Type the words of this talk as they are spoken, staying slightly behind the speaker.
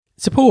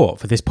Support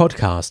for this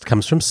podcast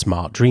comes from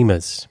Smart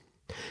Dreamers.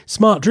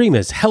 Smart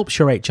Dreamers helps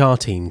your HR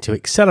team to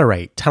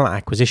accelerate talent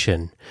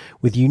acquisition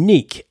with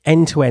unique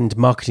end-to-end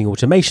marketing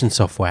automation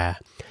software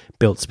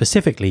built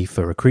specifically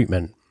for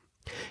recruitment.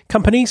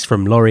 Companies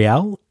from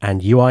L'Oreal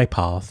and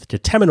UiPath to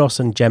Temenos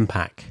and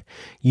Genpact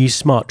use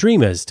Smart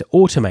Dreamers to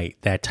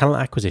automate their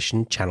talent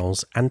acquisition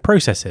channels and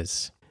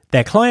processes.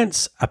 Their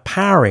clients are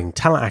powering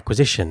talent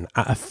acquisition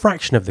at a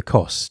fraction of the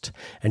cost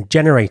and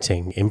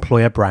generating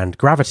employer brand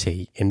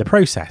gravity in the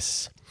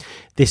process.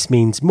 This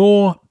means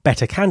more,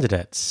 better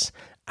candidates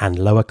and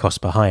lower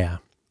cost per hire.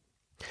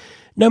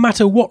 No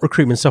matter what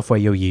recruitment software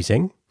you're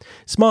using,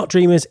 Smart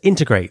Dreamers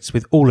integrates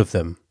with all of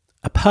them,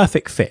 a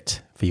perfect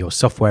fit for your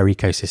software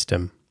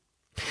ecosystem.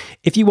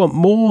 If you want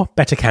more,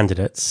 better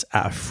candidates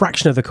at a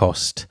fraction of the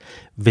cost,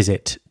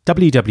 visit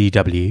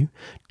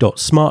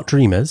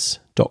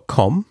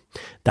www.smartdreamers.com.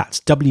 That's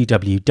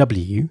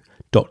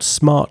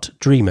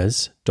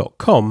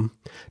www.smartdreamers.com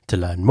to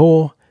learn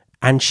more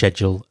and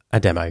schedule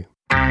a demo.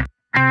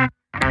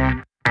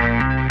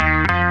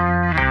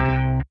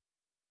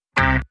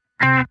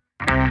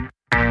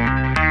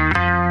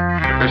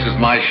 This is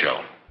my show.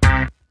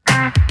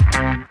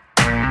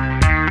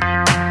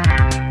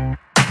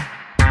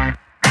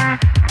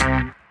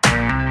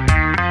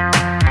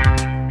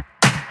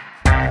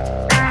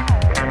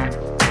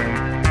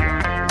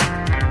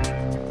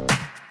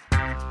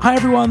 Hi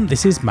everyone,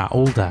 this is Matt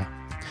Alder.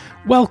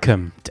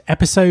 Welcome to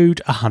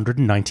episode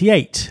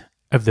 198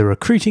 of the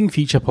Recruiting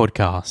Future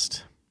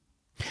podcast.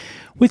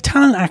 With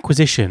talent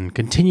acquisition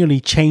continually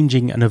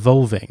changing and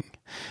evolving,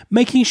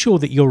 making sure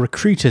that your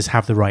recruiters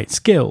have the right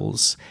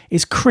skills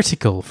is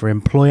critical for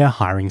employer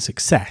hiring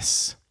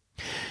success.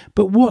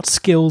 But what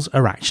skills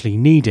are actually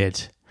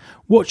needed?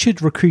 What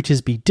should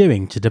recruiters be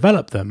doing to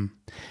develop them?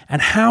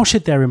 And how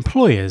should their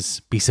employers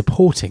be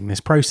supporting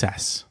this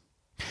process?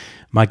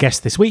 My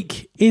guest this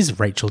week is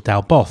Rachel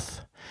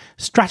Dalboth,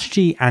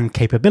 Strategy and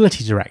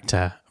Capability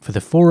Director for the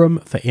Forum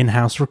for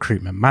In-House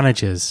Recruitment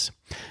Managers,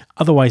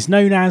 otherwise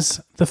known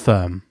as The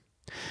Firm.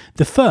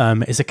 The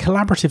Firm is a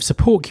collaborative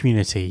support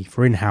community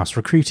for in-house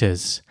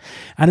recruiters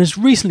and has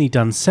recently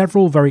done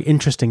several very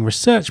interesting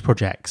research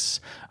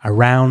projects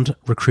around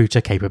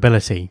recruiter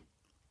capability.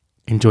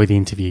 Enjoy the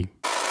interview.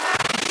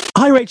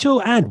 Hi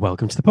Rachel, and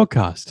welcome to the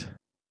podcast.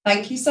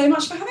 Thank you so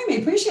much for having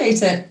me.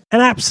 Appreciate it.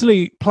 An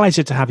absolute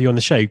pleasure to have you on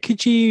the show.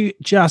 Could you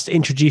just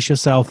introduce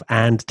yourself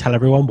and tell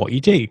everyone what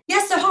you do?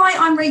 Yes, so hi,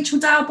 I'm Rachel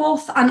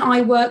Dalboth and I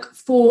work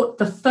for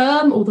The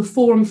Firm, or the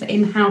Forum for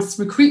In-House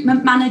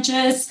Recruitment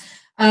Managers.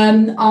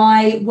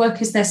 I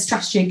work as their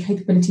Strategy and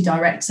Capability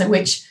Director,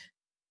 which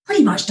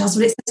pretty much does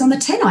what it says on the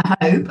tin, I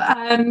hope.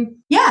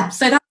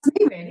 So that's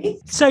me, really.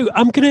 So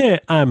I'm going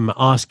to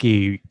ask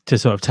you to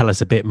sort of tell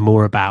us a bit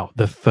more about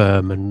The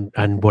Firm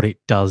and what it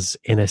does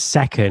in a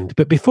second.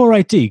 But before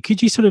I do,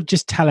 could you sort of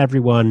just tell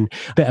everyone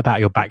a bit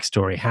about your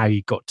backstory, how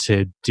you got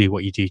to do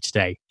what you do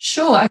today?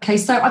 Sure. Okay.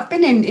 So I've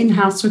been in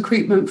in-house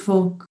recruitment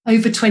for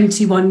over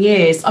 21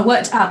 years. I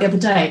worked out the other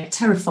day. It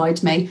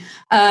terrified me.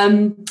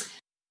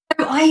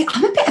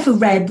 I'm a bit of a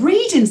rare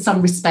breed in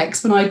some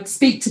respects. When I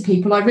speak to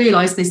people, I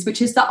realise this,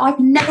 which is that I've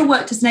never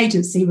worked as an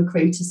agency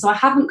recruiter, so I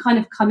haven't kind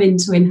of come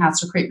into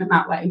in-house recruitment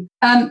that way.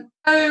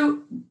 So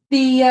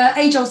the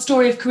age-old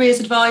story of careers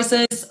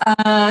advisors,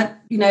 I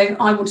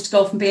wanted to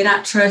go off and be an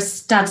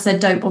actress. Dad said,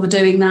 don't bother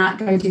doing that,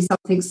 go do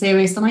something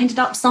serious. And I ended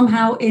up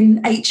somehow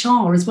in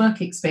HR as work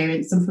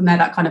experience. And from there,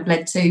 that kind of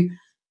led to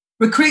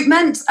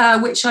recruitment,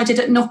 which I did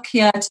at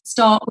Nokia to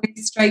start with,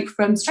 straight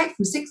from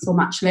sixth form,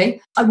 actually.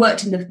 I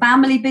worked in the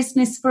family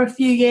business for a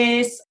few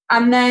years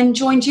and then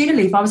joined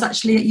Unilever. I was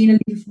actually at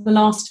Unilever for the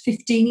last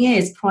 15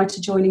 years prior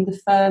to joining The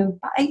Firm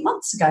about 8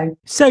 months ago.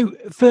 So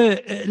for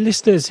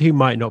listeners who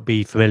might not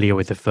be familiar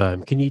with The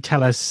Firm, can you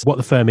tell us what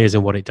The Firm is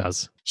and what it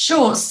does?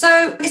 Sure.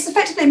 So it's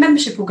effectively a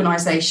membership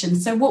organisation.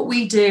 So what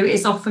we do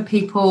is offer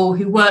people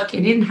who work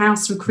in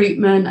in-house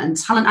recruitment and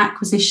talent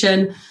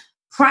acquisition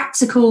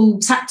practical,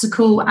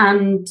 tactical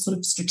and sort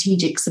of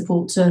strategic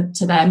support to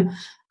them.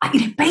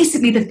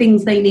 Basically the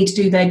things they need to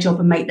do their job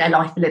and make their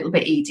life a little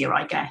bit easier,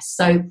 I guess.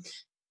 So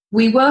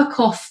we work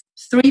off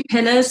 3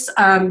 pillars,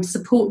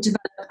 support, develop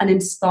and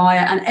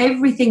inspire. And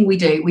everything we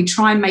do, we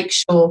try and make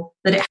sure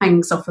that it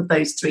hangs off of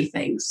those 3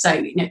 things. So,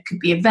 it could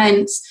be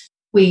events.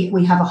 We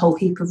have a whole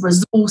heap of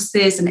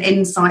resources and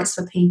insights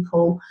for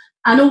people.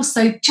 And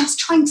also just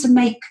trying to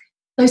make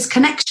those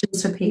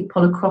connections for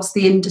people across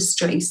the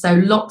industry. So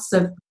lots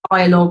of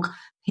dialogue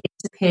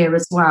peer-to-peer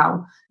as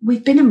well.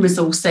 We've been in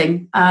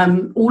resourcing.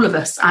 All of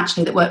us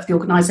actually that work for the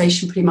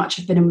organisation pretty much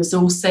have been in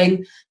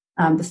resourcing.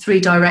 The 3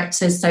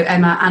 directors, so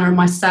Emma, Anna and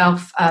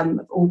myself, have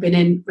all been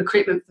in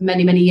recruitment for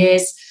many, many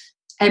years.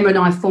 Emma and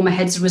I are former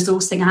heads of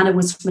resourcing. Anna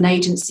was from an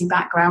agency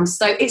background.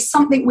 So it's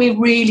something we're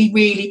really,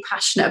 really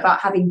passionate about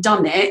having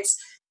done it.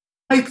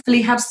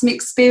 hopefully have some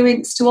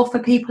experience to offer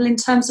people in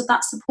terms of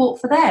that support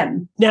for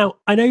them. Now,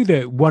 I know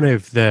that one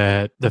of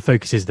the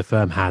focuses the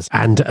firm has,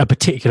 and a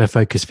particular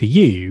focus for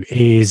you,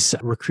 is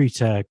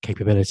recruiter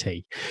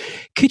capability.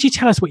 Could you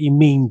tell us what you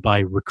mean by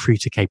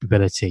recruiter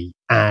capability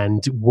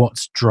and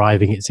what's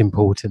driving its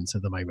importance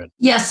at the moment?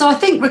 Yeah, so I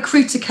think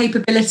recruiter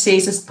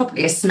capabilities is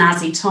probably a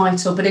snazzy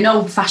title, but in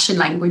old-fashioned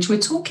language, we're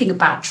talking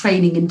about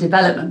training and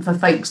development for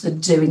folks that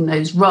are doing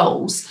those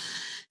roles.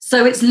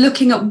 So it's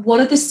looking at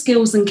what are the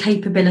skills and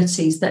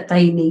capabilities that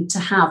they need to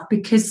have,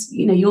 because,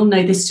 you know, you'll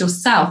know this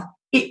yourself.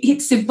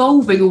 It's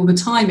evolving all the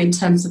time in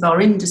terms of our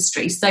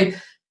industry. So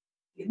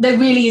there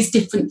really is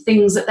different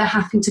things that they're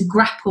having to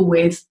grapple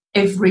with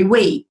every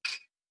week.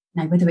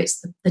 You know, whether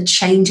it's the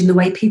change in the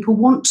way people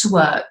want to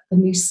work, the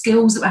new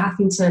skills that we're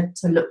having to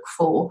look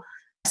for.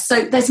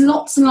 So there's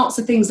lots and lots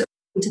of things that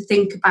we need to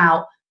think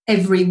about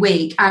every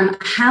week, and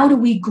how do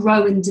we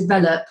grow and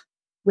develop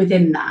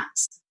within that?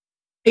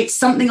 It's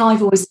something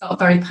I've always felt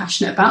very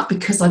passionate about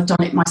because I've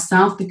done it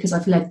myself, because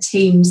I've led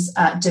teams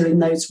doing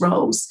those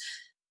roles.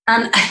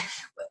 And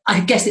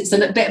I guess it's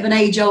a bit of an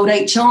age-old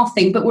HR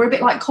thing, but we're a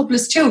bit like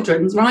cobbler's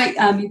children, right?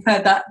 You've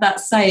heard that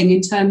saying,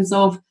 in terms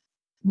of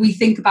we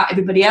think about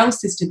everybody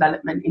else's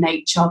development in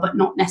HR, but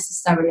not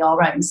necessarily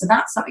our own. So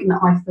that's something that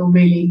I feel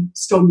really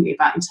strongly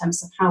about in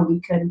terms of how we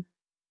can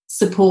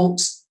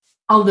support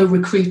other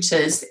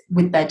recruiters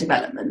with their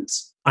development.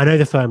 I know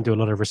the firm do a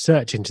lot of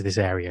research into this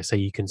area so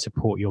you can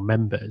support your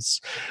members.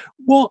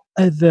 What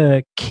are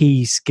the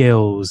key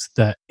skills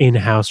that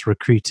in-house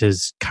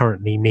recruiters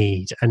currently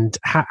need, and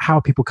how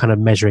are people kind of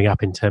measuring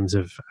up in terms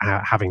of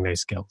having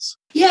those skills?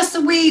 Yeah, so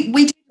we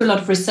do a lot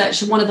of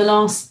research, and one of the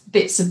last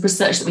bits of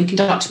research that we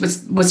conducted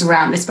was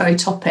around this very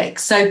topic.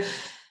 So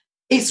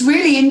it's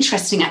really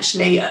interesting,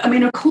 actually. I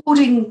mean,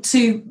 according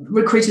to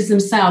recruiters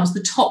themselves,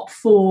 the top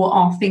 4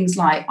 are things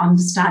like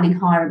understanding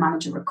hiring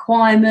manager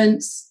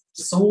requirements,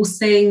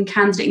 sourcing,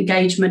 candidate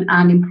engagement,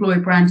 and employer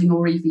branding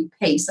or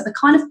EVP. So the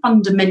kind of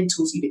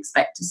fundamentals you'd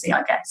expect to see,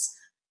 I guess.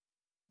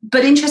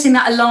 But interesting,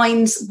 that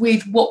aligns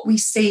with what we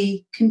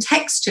see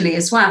contextually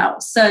as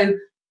well. So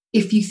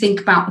if you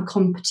think about the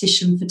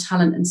competition for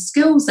talent and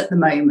skills at the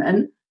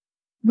moment,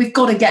 we've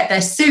got to get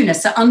there sooner.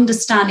 So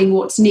understanding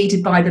what's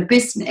needed by the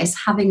business,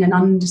 having an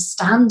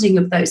understanding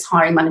of those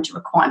hiring manager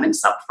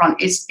requirements up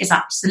front is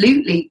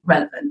absolutely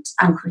relevant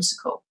and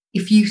critical.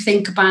 If you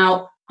think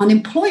about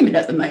unemployment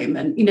at the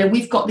moment, you know,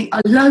 we've got the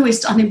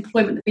lowest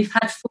unemployment that we've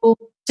had for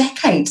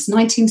decades,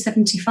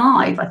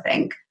 1975, I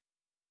think.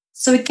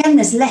 So again,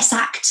 there's less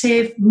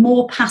active,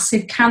 more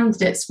passive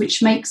candidates,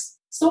 which makes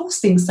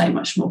sourcing so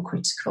much more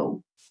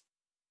critical.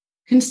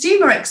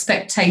 Consumer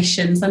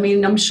expectations, I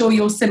mean, I'm sure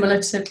you're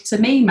similar to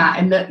me, Matt,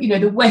 in that, you know,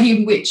 the way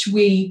in which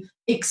we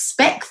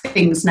expect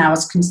things now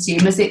as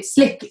consumers, it's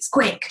slick, it's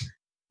quick.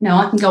 You know,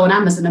 I can go on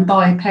Amazon and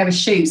buy a pair of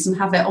shoes and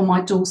have it on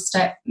my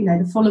doorstep, you know,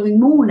 the following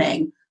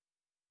morning,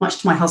 much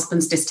to my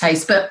husband's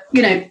distaste. But,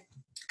 you know,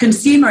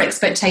 consumer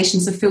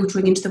expectations are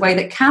filtering into the way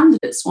that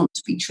candidates want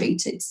to be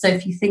treated. So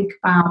if you think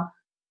about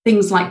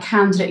things like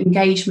candidate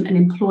engagement and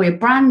employer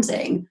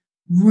branding,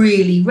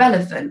 really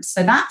relevant.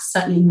 So that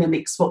certainly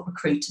mimics what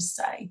recruiters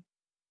say.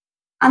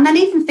 And then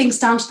even things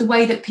down to the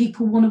way that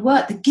people want to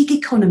work, the gig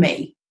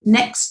economy,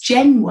 next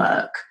gen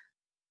work.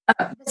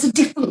 There's a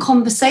different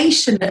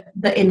conversation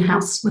that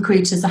in-house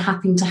recruiters are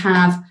having to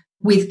have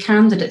with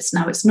candidates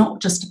now. It's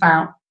not just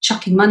about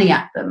chucking money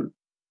at them.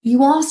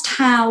 You asked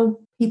how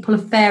people are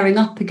faring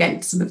up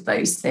against some of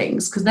those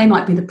things, because they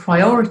might be the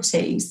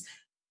priorities.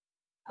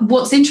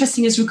 What's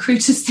interesting is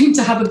recruiters seem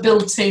to have a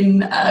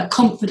built-in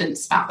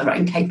confidence about their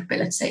own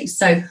capability.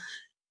 So,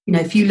 you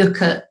know, if you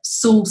look at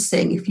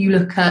sourcing, if you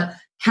look at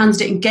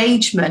candidate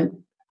engagement,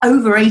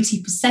 over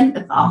 80%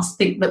 of us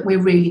think that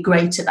we're really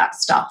great at that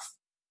stuff.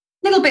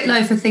 A little bit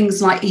low for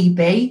things like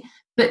EB,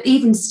 but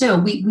even still,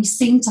 we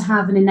seem to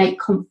have an innate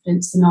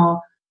confidence in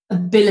our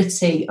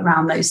ability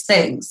around those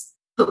things.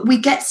 But we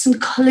get some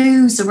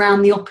clues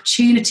around the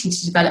opportunity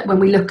to develop when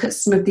we look at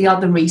some of the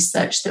other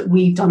research that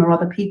we've done or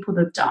other people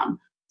have done.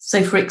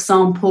 So, for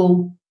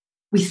example,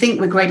 we think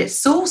we're great at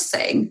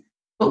sourcing,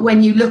 but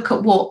when you look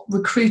at what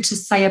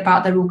recruiters say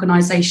about their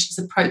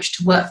organisation's approach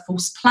to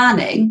workforce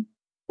planning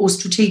or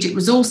strategic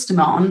resource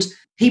demand,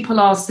 people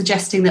are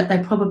suggesting that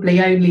they're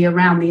probably only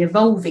around the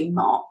evolving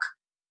mark.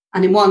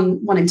 And in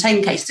one in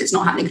 10 cases, it's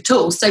not happening at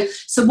all. So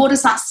what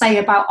does that say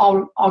about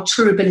our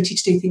true ability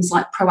to do things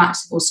like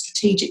proactive or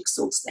strategic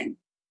sourcing?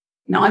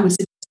 You know, I would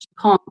suggest you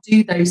can't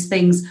do those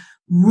things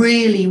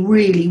really,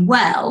 really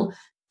well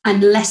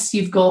unless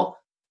you've got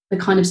the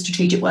kind of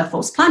strategic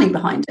workforce planning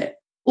behind it.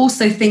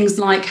 Also, things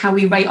like how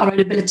we rate our own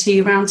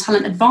ability around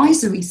talent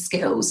advisory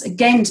skills.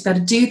 Again, to be able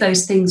to do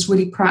those things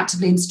really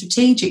proactively and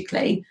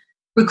strategically,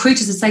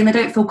 recruiters are saying they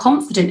don't feel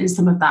confident in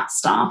some of that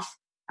stuff.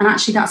 And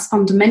actually, that's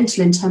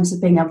fundamental in terms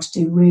of being able to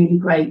do really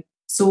great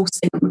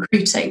sourcing and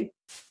recruiting.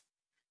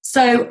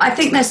 So I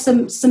think there's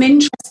some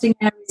interesting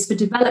areas for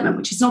development,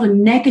 which is not a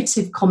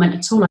negative comment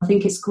at all. I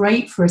think it's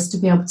great for us to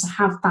be able to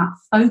have that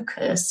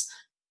focus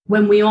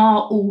when we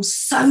are all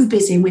so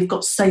busy and we've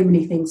got so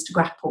many things to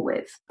grapple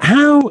with.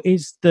 How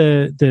is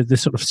the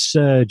sort of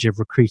surge of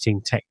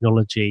recruiting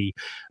technology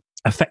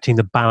affecting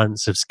the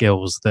balance of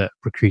skills that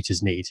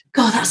recruiters need?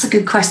 God, that's a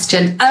good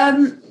question.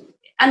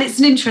 And it's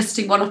an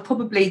interesting one. I've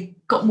probably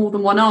got more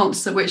than one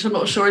answer, which I'm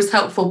not sure is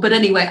helpful. But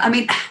anyway, I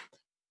mean,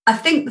 I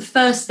think the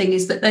first thing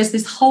is that there's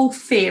this whole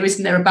fear,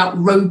 isn't there, about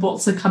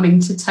robots are coming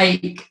to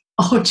take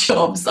our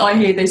jobs. I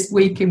hear this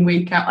week in,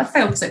 week out. I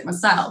felt it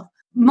myself.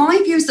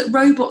 My view is that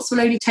robots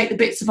will only take the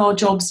bits of our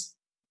jobs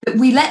that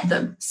we let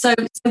them. So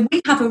we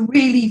have a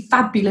really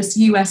fabulous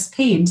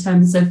USP in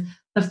terms of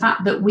the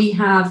fact that we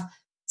have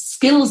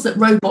skills that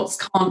robots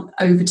can't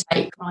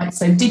overtake, right?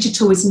 So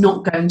digital is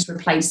not going to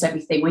replace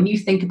everything. When you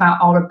think about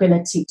our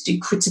ability to do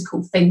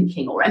critical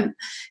thinking or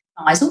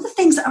empathize, all the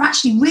things that are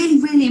actually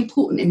really, really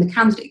important in the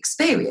candidate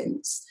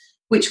experience,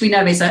 which we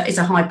know is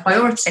a high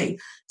priority.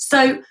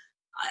 So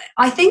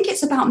I think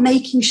it's about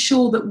making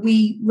sure that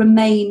we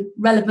remain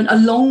relevant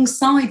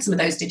alongside some of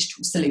those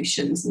digital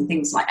solutions and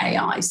things like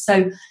AI.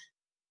 So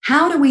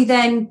how do we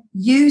then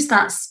use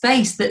that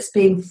space that's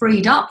being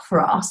freed up for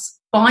us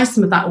by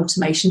some of that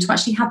automation to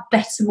actually have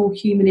better, more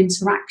human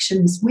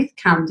interactions with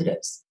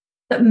candidates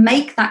that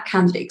make that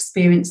candidate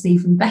experience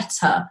even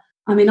better?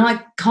 I mean,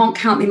 I can't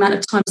count the amount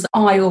of times that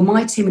I or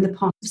my team in the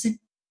past have said,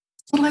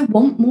 what I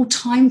want more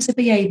time to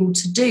be able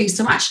to do.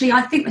 So actually,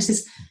 I think this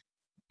is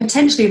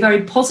potentially a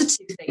very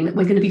positive thing, that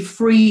we're going to be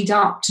freed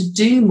up to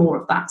do more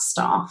of that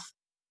stuff.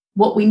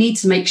 What we need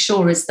to make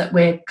sure is that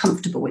we're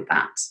comfortable with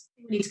that.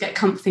 What we need to get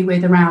comfy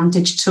with around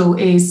digital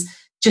is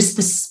just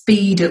the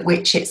speed at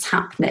which it's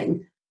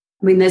happening.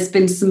 I mean, there's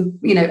been some,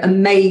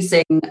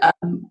 amazing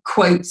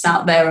quotes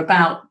out there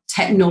about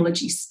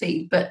technology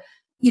speed. But,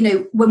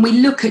 when we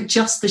look at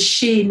just the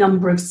sheer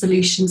number of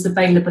solutions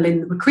available in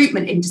the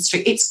recruitment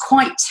industry, it's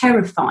quite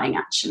terrifying,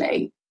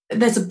 actually.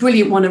 There's a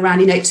brilliant one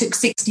around, it took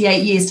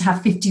 68 years to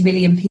have 50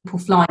 million people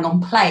flying on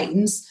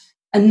planes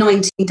and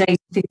 19 days,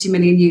 50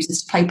 million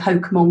users to play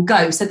Pokemon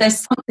Go. So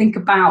there's something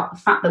about the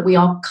fact that we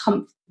are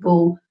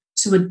comfortable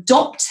to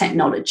adopt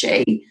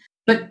technology,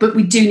 but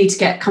we do need to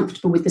get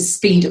comfortable with the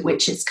speed at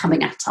which it's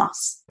coming at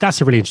us.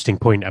 That's a really interesting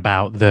point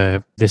about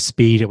the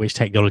speed at which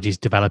technology is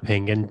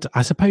developing, and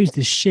I suppose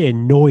the sheer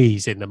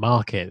noise in the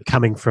market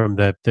coming from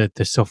the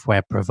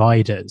software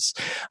providers.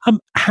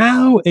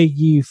 How are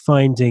you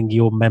finding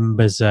your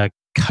members are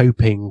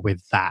coping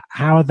with that?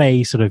 How are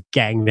they sort of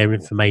getting their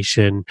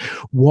information?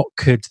 What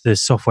could the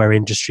software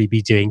industry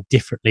be doing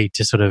differently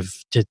to sort of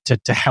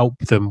to help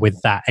them with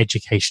that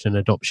education and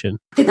adoption?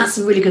 I think that's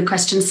a really good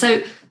question.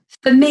 So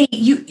for me,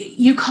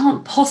 you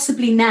can't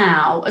possibly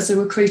now, as a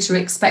recruiter,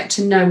 expect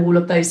to know all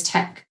of those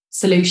tech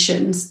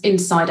solutions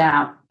inside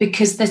out,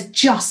 because there's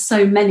just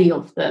so many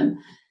of them.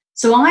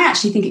 So I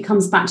actually think it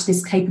comes back to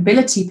this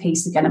capability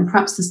piece again, and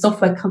perhaps the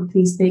software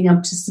companies being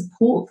able to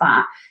support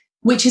that,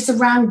 which is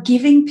around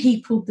giving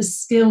people the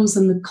skills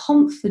and the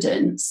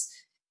confidence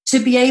to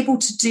be able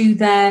to do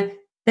their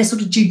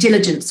sort of due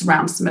diligence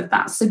around some of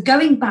that. So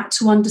going back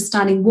to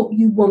understanding what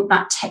you want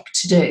that tech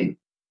to do,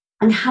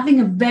 and having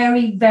a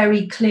very,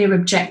 very clear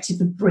objective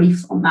and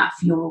brief on that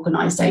for your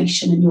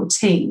organisation and your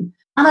team,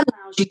 that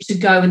allows you to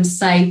go and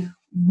say,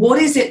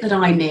 what is it that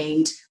I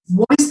need?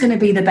 What is going to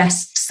be the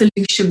best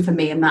solution for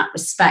me in that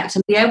respect?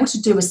 And be able to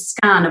do a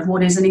scan of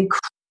what is an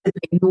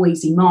incredibly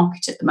noisy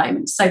market at the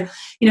moment. So,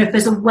 if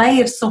there's a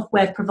way of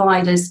software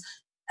providers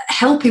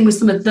helping with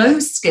some of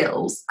those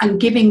skills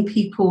and giving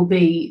people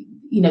the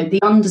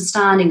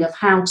understanding of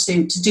how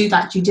to do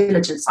that due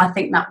diligence, I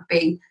think that would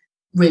be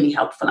really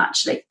helpful,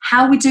 actually.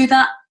 How we do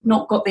that,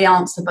 not got the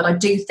answer, but I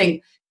do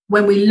think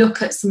when we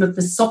look at some of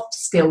the soft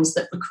skills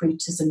that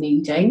recruiters are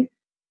needing,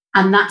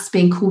 and that's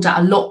being called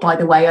out a lot, by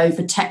the way,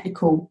 over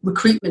technical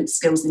recruitment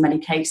skills in many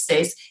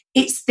cases,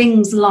 it's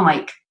things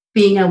like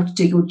being able to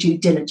do your due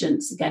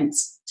diligence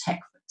against tech,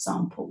 for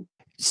example.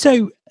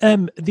 So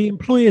the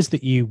employers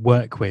that you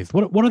work with,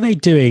 what are they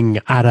doing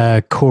at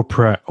a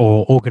corporate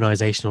or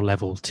organisational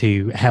level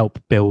to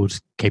help build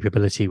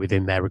capability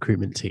within their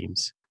recruitment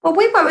teams? Well,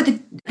 we work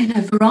with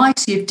a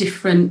variety of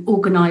different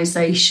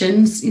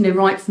organisations,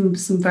 right from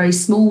some very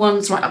small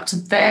ones right up to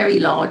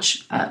very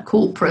large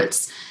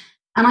corporates.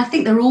 And I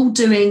think they're all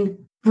doing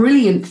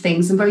brilliant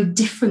things and very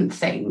different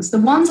things. The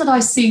ones that I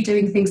see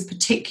doing things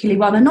particularly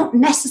well, they're not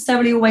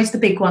necessarily always the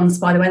big ones,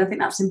 by the way, and I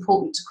think that's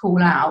important to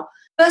call out.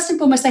 First and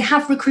foremost, they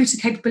have recruiter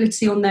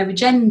capability on their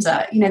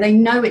agenda. They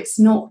know it's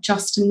not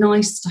just a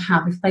nice to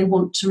have if they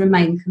want to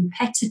remain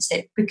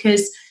competitive,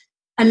 because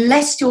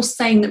unless you're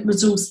saying that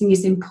resourcing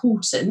is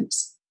important,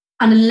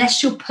 and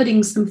unless you're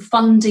putting some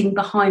funding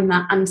behind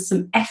that and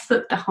some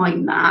effort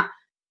behind that,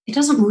 it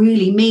doesn't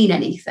really mean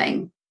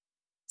anything.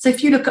 So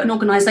if you look at an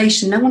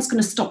organisation, no one's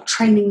going to stop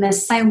training their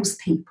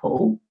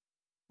salespeople.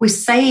 We're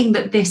saying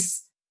that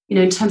this,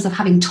 in terms of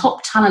having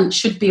top talent,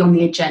 should be on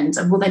the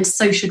agenda. Well, then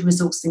so should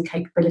resourcing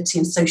capability,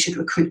 and so should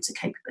recruiter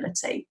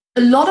capability.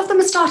 A lot of them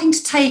are starting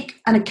to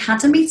take an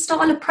academy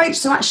style approach,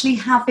 so actually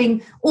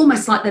having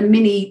almost like the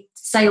mini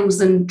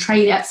sales and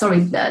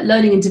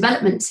learning and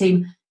development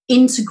team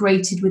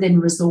integrated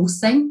within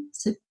resourcing.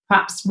 So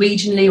perhaps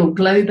regionally or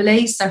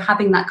globally. So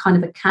having that kind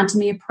of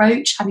academy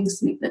approach, having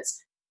something that's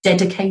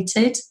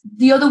dedicated.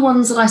 The other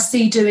ones that I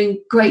see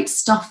doing great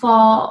stuff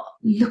are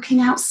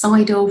looking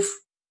outside of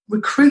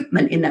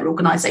recruitment in their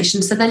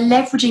organisation. So they're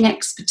leveraging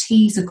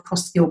expertise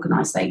across the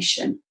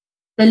organisation.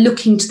 They're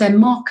looking to their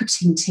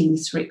marketing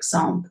teams, for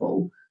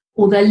example,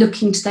 or they're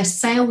looking to their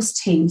sales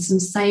teams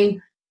and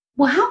saying,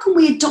 well, how can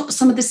we adopt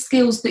some of the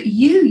skills that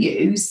you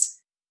use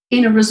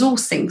in a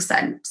resourcing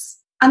sense?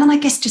 And then I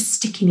guess just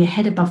sticking your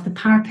head above the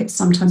parapet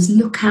sometimes,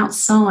 look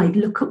outside,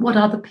 look at what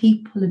other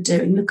people are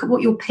doing, look at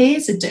what your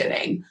peers are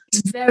doing.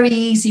 It's very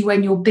easy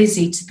when you're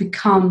busy to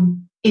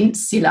become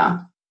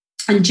insular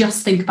and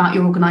just think about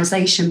your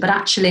organisation, but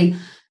actually,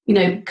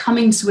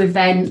 coming to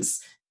events,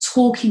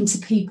 talking to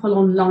people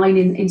online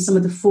in some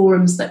of the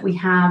forums that we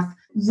have,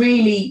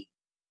 really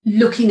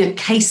looking at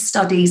case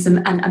studies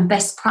and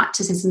best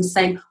practices and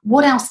saying,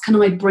 what else can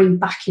I bring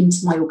back into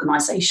my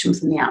organisation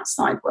from the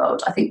outside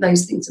world? I think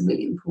those things are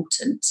really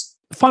important.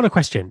 Final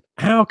question.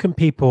 How can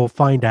people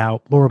find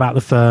out more about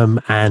the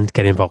firm and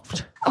get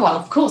involved? Oh, well,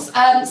 of course.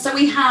 So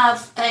we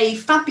have a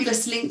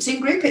fabulous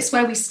LinkedIn group. It's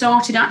where we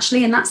started,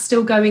 actually, and that's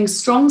still going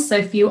strong. So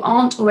if you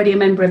aren't already a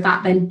member of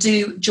that, then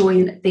do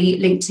join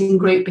the LinkedIn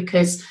group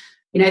because,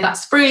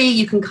 that's free.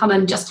 You can come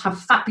and just have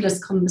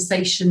fabulous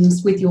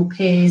conversations with your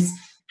peers,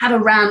 have a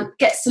rant,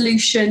 get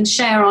solutions,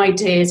 share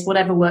ideas,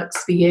 whatever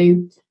works for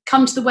you.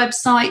 Come to the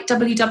website,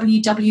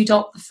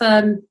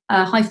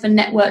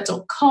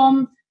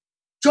 www.thefirm-network.com.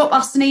 Drop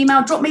us an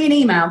email, drop me an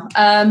email.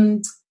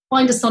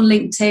 Find us on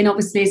LinkedIn,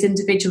 obviously, as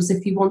individuals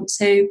if you want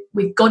to.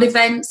 We've got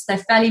events. They're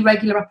fairly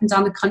regular up and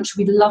down the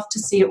country. We'd love to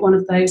see you at one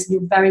of those, and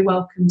you're very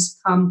welcome to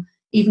come,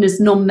 even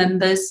as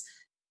non-members.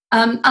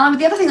 And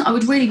the other thing that I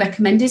would really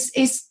recommend is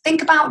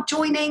think about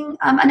joining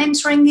and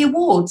entering the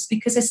awards,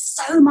 because there's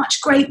so much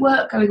great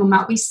work going on,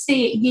 Matt. We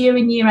see it year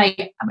in, year out,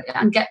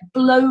 and get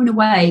blown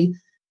away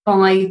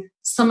by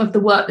some of the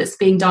work that's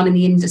being done in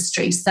the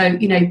industry. So,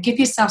 give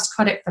yourselves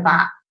credit for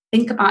that.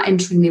 Think about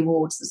entering the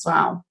awards as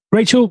well.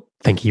 Rachel,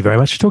 thank you very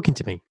much for talking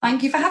to me.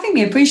 Thank you for having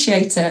me.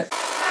 Appreciate it.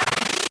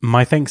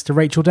 My thanks to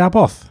Rachel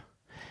Dalboth.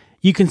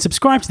 You can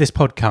subscribe to this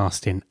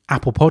podcast in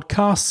Apple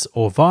Podcasts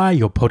or via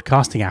your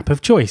podcasting app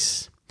of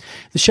choice.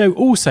 The show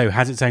also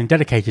has its own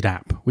dedicated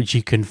app, which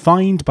you can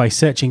find by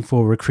searching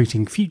for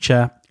Recruiting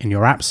Future in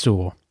your app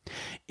store.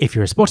 If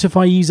you're a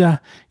Spotify user,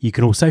 you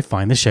can also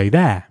find the show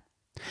there.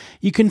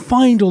 You can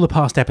find all the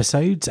past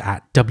episodes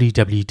at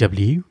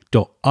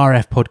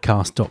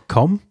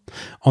www.rfpodcast.com.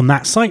 On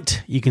that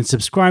site, you can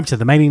subscribe to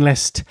the mailing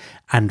list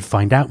and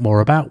find out more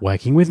about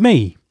working with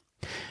me.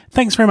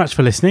 Thanks very much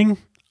for listening.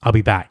 I'll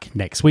be back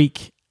next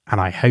week,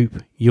 and I hope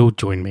you'll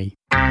join me.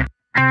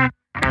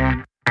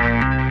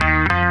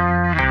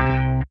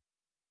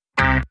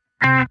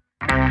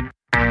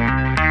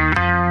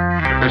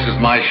 This is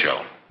my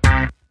show.